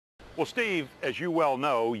Well, Steve, as you well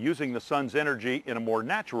know, using the sun's energy in a more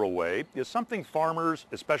natural way is something farmers,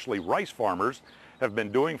 especially rice farmers, have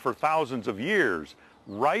been doing for thousands of years.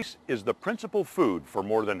 Rice is the principal food for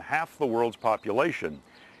more than half the world's population.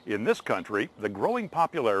 In this country, the growing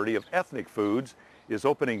popularity of ethnic foods is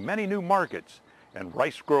opening many new markets, and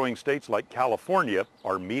rice-growing states like California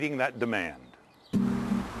are meeting that demand.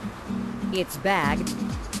 It's bagged,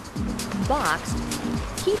 boxed,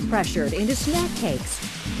 heat-pressured into snack cakes.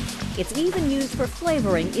 It's even used for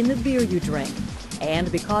flavoring in the beer you drink. And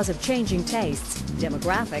because of changing tastes,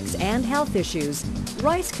 demographics, and health issues,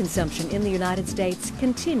 rice consumption in the United States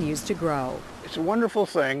continues to grow. It's a wonderful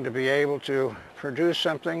thing to be able to produce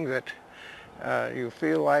something that you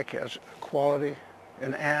feel like has quality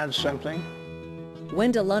and adds something.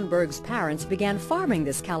 Wendell Lundberg's parents began farming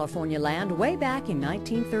this California land way back in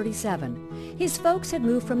 1937. His folks had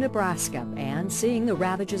moved from Nebraska and, seeing the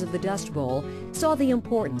ravages of the Dust Bowl, saw the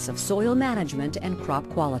importance of soil management and crop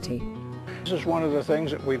quality. This is one of the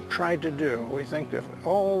things that we've tried to do. We think that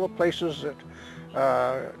all the places that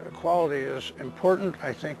quality is important,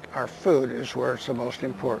 I think our food is where it's the most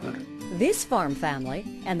important. This farm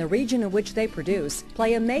family and the region in which they produce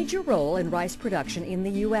play a major role in rice production in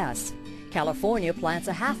the U.S. California plants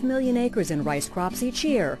 500,000 acres in rice crops each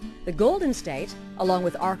year. The Golden State, along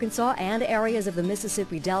with Arkansas and areas of the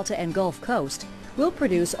Mississippi Delta and Gulf Coast, will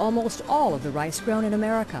produce almost all of the rice grown in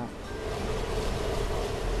America.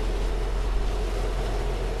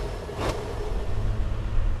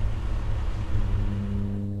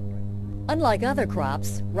 Unlike other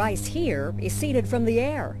crops, rice here is seeded from the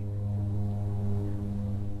air.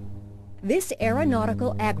 This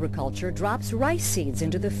aeronautical agriculture drops rice seeds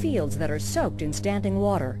into the fields that are soaked in standing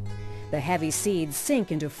water. The heavy seeds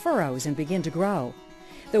sink into furrows and begin to grow.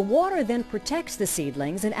 The water then protects the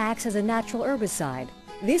seedlings and acts as a natural herbicide.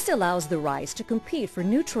 This allows the rice to compete for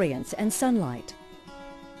nutrients and sunlight.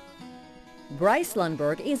 Bryce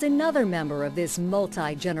Lundberg is another member of this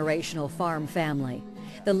multi-generational farm family.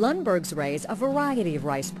 The Lundbergs raise a variety of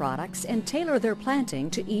rice products and tailor their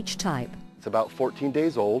planting to each type. It's about 14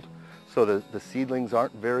 days old, so the seedlings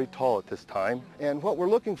aren't very tall at this time. And what we're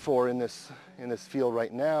looking for in this field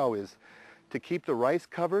right now is to keep the rice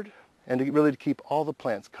covered and to keep all the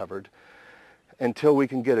plants covered until we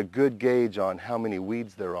can get a good gauge on how many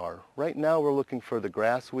weeds there are. Right now we're looking for the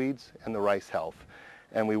grass weeds and the rice health.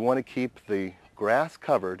 And we want to keep the grass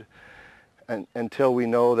covered until we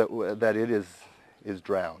know that it is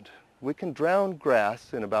drowned. We can drown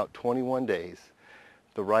grass in about 21 days.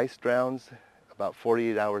 The rice drowns about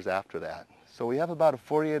 48 hours after that. So we have about a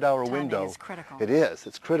 48-hour window. Timing is critical. It is.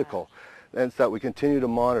 It's critical. And so that we continue to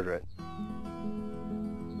monitor it.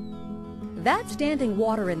 That standing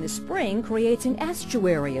water in the spring creates an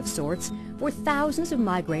estuary of sorts for thousands of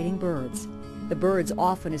migrating birds. The birds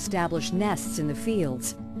often establish nests in the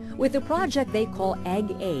fields. With a project they call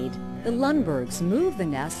Egg Aid, the Lundbergs move the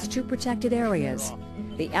nests to protected areas.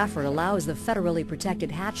 The effort allows the federally protected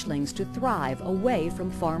hatchlings to thrive away from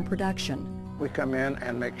farm production. We come in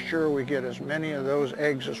and make sure we get as many of those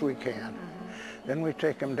eggs as we can. Then we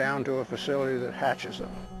take them down to a facility that hatches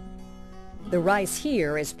them. The rice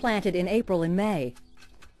here is planted in April and May.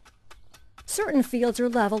 Certain fields are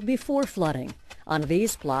leveled before flooding. On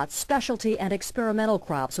these plots, specialty and experimental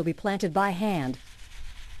crops will be planted by hand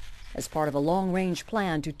as part of a long-range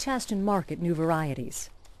plan to test and market new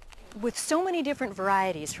varieties. With so many different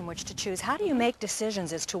varieties from which to choose, how do you make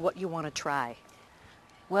decisions as to what you want to try?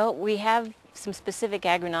 Well, we have some specific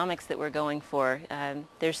agronomics that we're going for.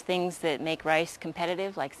 There's things that make rice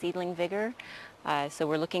competitive, like seedling vigor. So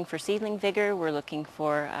we're looking for seedling vigor, we're looking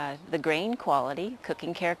for the grain quality,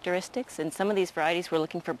 cooking characteristics, and some of these varieties we're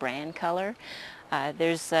looking for brand color.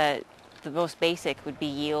 The most basic would be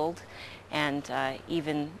yield, and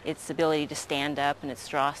even its ability to stand up and its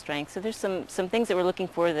straw strength. So there's some things that we're looking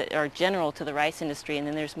for that are general to the rice industry, and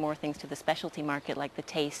then there's more things to the specialty market, like the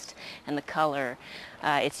taste and the color,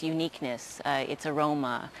 its uniqueness, its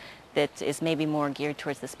aroma, that is maybe more geared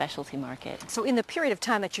towards the specialty market. So in the period of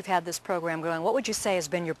time that you've had this program going, what would you say has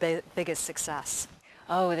been your biggest success?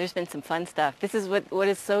 Oh, there's been some fun stuff. This is what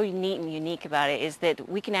is so neat and unique about it, is that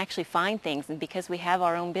we can actually find things, and because we have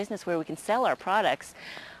our own business where we can sell our products,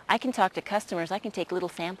 I can talk to customers, I can take little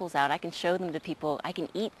samples out, I can show them to people, I can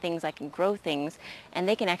eat things, I can grow things, and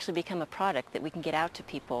they can actually become a product that we can get out to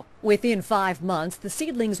people. Within 5 months, the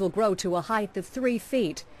seedlings will grow to a height of 3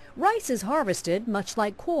 feet. Rice is harvested much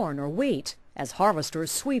like corn or wheat, as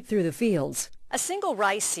harvesters sweep through the fields. A single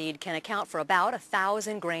rice seed can account for about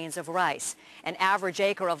 1,000 grains of rice. An average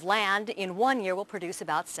acre of land in 1 year will produce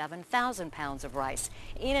about 7,000 pounds of rice.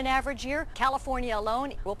 In an average year, California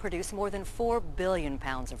alone will produce more than 4 billion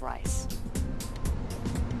pounds of rice.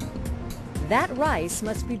 That rice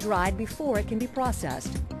must be dried before it can be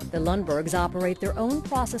processed. The Lundbergs operate their own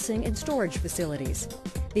processing and storage facilities.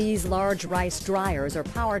 These large rice dryers are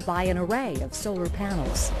powered by an array of solar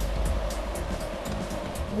panels.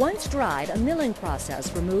 Once dried, a milling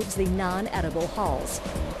process removes the non-edible hulls.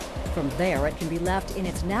 From there, it can be left in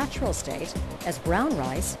its natural state as brown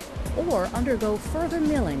rice or undergo further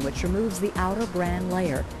milling, which removes the outer bran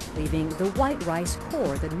layer, leaving the white rice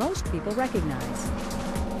core that most people recognize.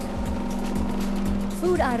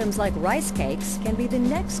 Food items like rice cakes can be the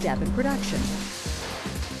next step in production.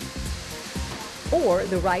 Or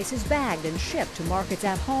the rice is bagged and shipped to markets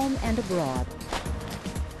at home and abroad.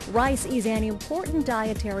 Rice is an important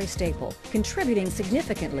dietary staple, contributing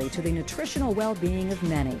significantly to the nutritional well-being of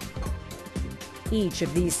many. Each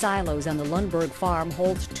of these silos on the Lundberg farm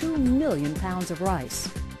holds 2 million pounds of rice.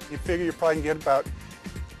 You figure you probably can get about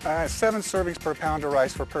 7 servings per pound of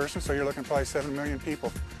rice per person, so you're looking probably 7 million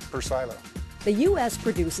people per silo. The U.S.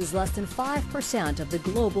 produces less than 5% of the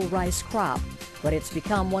global rice crop, but it's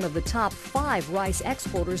become one of the top 5 rice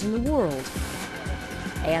exporters in the world.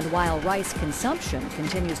 And while rice consumption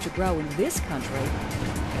continues to grow in this country,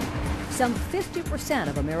 some 50%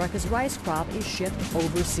 of America's rice crop is shipped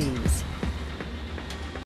overseas.